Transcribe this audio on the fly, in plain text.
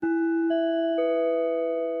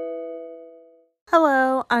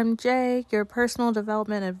I'm Jay, your personal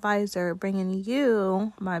development advisor, bringing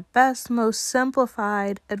you my best, most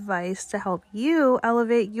simplified advice to help you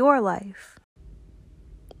elevate your life.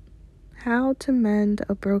 How to mend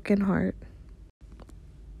a broken heart.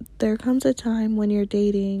 There comes a time when you're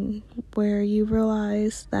dating where you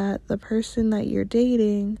realize that the person that you're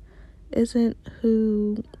dating isn't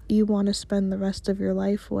who you want to spend the rest of your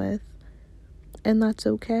life with. And that's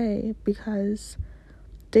okay, because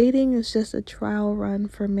dating is just a trial run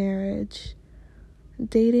for marriage.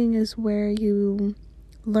 Dating is where you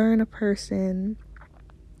learn a person,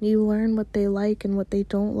 you learn what they like and what they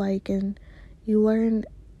don't like, and you learn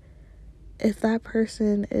if that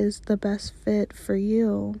person is the best fit for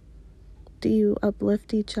you. Do you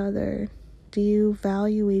uplift each other? Do you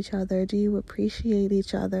value each other? Do you appreciate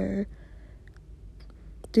each other?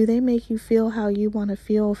 Do they make you feel how you want to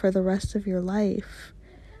feel for the rest of your life?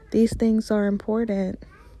 These things are important.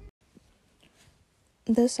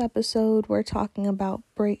 This episode, we're talking about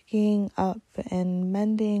breaking up and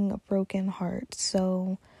mending a broken heart.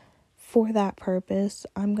 So for that purpose,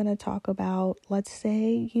 I'm going to talk about, let's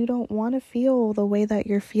say you don't want to feel the way that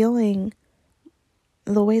you're feeling,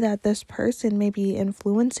 the way that this person may be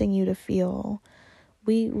influencing you to feel.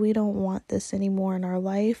 We don't want this anymore in our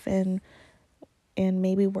life, and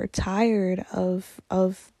maybe we're tired of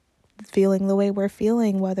feeling the way we're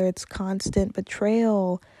feeling, whether it's constant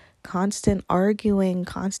betrayal, constant arguing,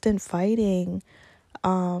 constant fighting,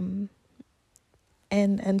 and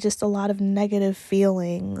just a lot of negative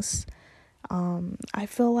feelings. I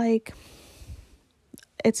feel like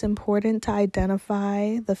it's important to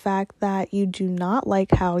identify the fact that you do not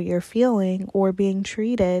like how you're feeling or being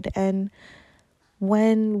treated. And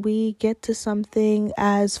when we get to something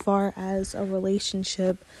as far as a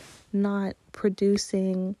relationship not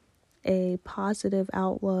producing a positive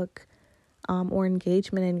outlook or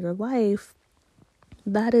engagement in your life,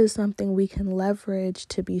 that is something we can leverage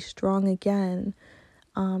to be strong again.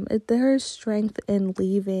 There's strength in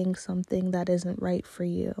leaving something that isn't right for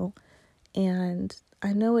you. And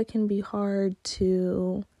I know it can be hard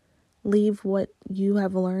to leave what you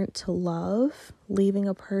have learned to love, leaving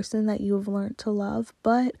a person that you have learned to love,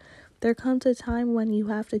 but there comes a time when you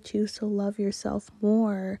have to choose to love yourself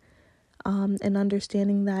more, and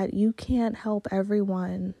understanding that you can't help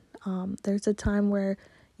everyone. There's a time where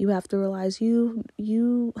you have to realize you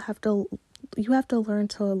have to learn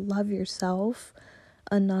to love yourself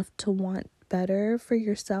enough to want better for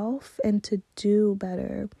yourself and to do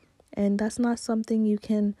better. And that's not something you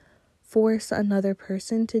can force another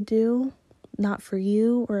person to do, not for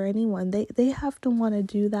you or anyone. They have to want to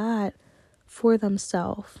do that for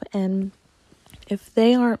themselves. And if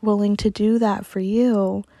they aren't willing to do that for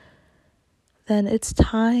you, then it's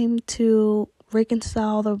time to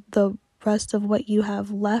reconcile the rest of what you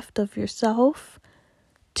have left of yourself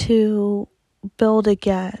to build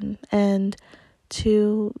again and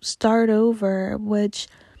to start over, which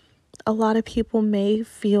a lot of people may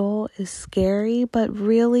feel is scary, but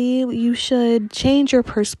really you should change your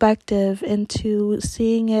perspective into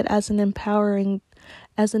seeing it as an empowerment,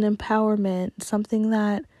 something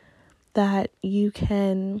that you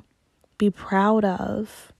can be proud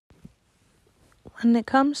of. When it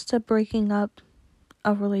comes to breaking up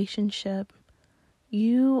a relationship,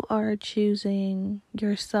 you are choosing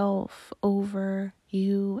yourself over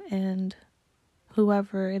you and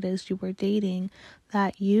whoever it is you were dating.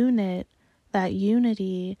 That unity,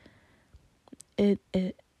 it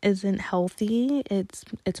isn't healthy.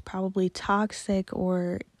 It's probably toxic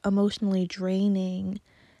or emotionally draining,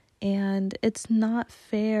 and it's not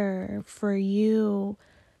fair for you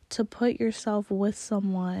to put yourself with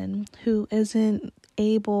someone who isn't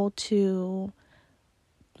able to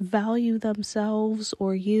value themselves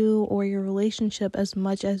or you or your relationship as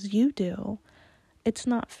much as you do. It's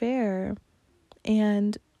not fair.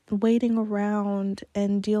 And waiting around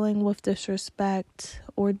and dealing with disrespect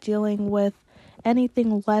or dealing with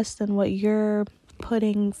anything less than what you're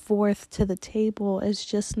putting forth to the table is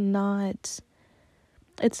just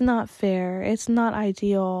it's not fair. It's not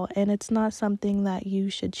ideal, and it's not something that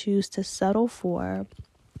you should choose to settle for.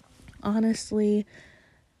 Honestly,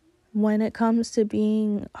 when it comes to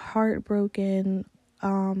being heartbroken,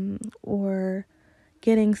 or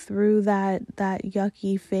getting through that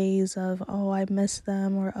yucky phase of, oh, I miss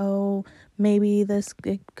them, or oh, maybe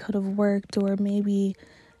it could have worked, or maybe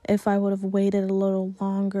if I would have waited a little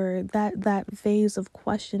longer, that phase of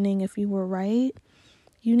questioning if you were right,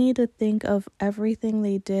 you need to think of everything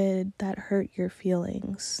they did that hurt your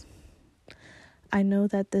feelings. I know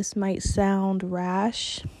that this might sound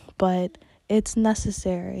rash, but it's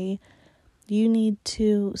necessary. You need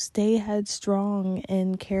to stay headstrong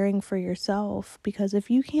in caring for yourself, because if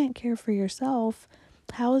you can't care for yourself,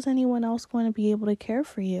 how is anyone else going to be able to care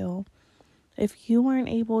for you? If you weren't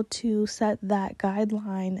able to set that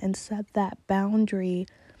guideline and set that boundary,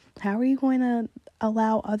 how are you going to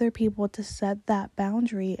allow other people to set that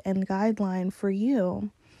boundary and guideline for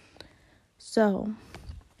you? So,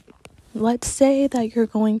 let's say that you're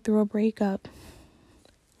going through a breakup.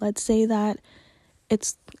 Let's say that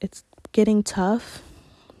it's getting tough.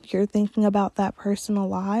 You're thinking about that person a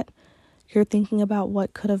lot. You're thinking about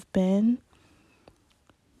what could have been.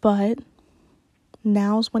 But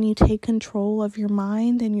now's when you take control of your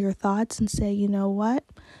mind and your thoughts and say, you know what?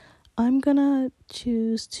 I'm gonna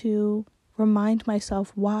choose to remind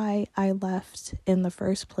myself why I left in the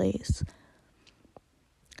first place.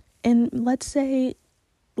 And let's say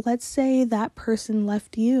that person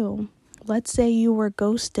left you. Let's say you were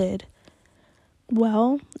ghosted.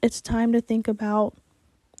 Well, it's time to think about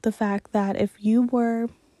the fact that if you were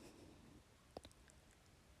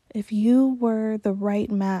the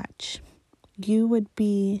right match, you would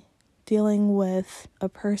be dealing with a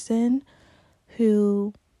person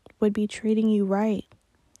who would be treating you right,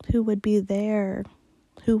 who would be there,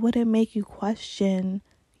 who wouldn't make you question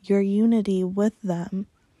your unity with them.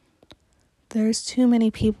 There's too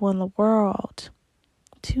many people in the world,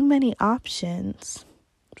 too many options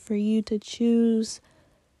for you to choose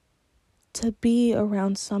to be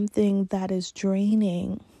around something that is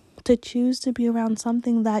draining, to choose to be around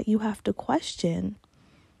something that you have to question.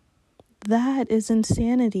 That is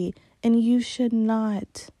insanity, and you should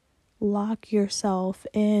not lock yourself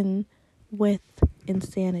in with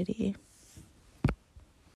insanity.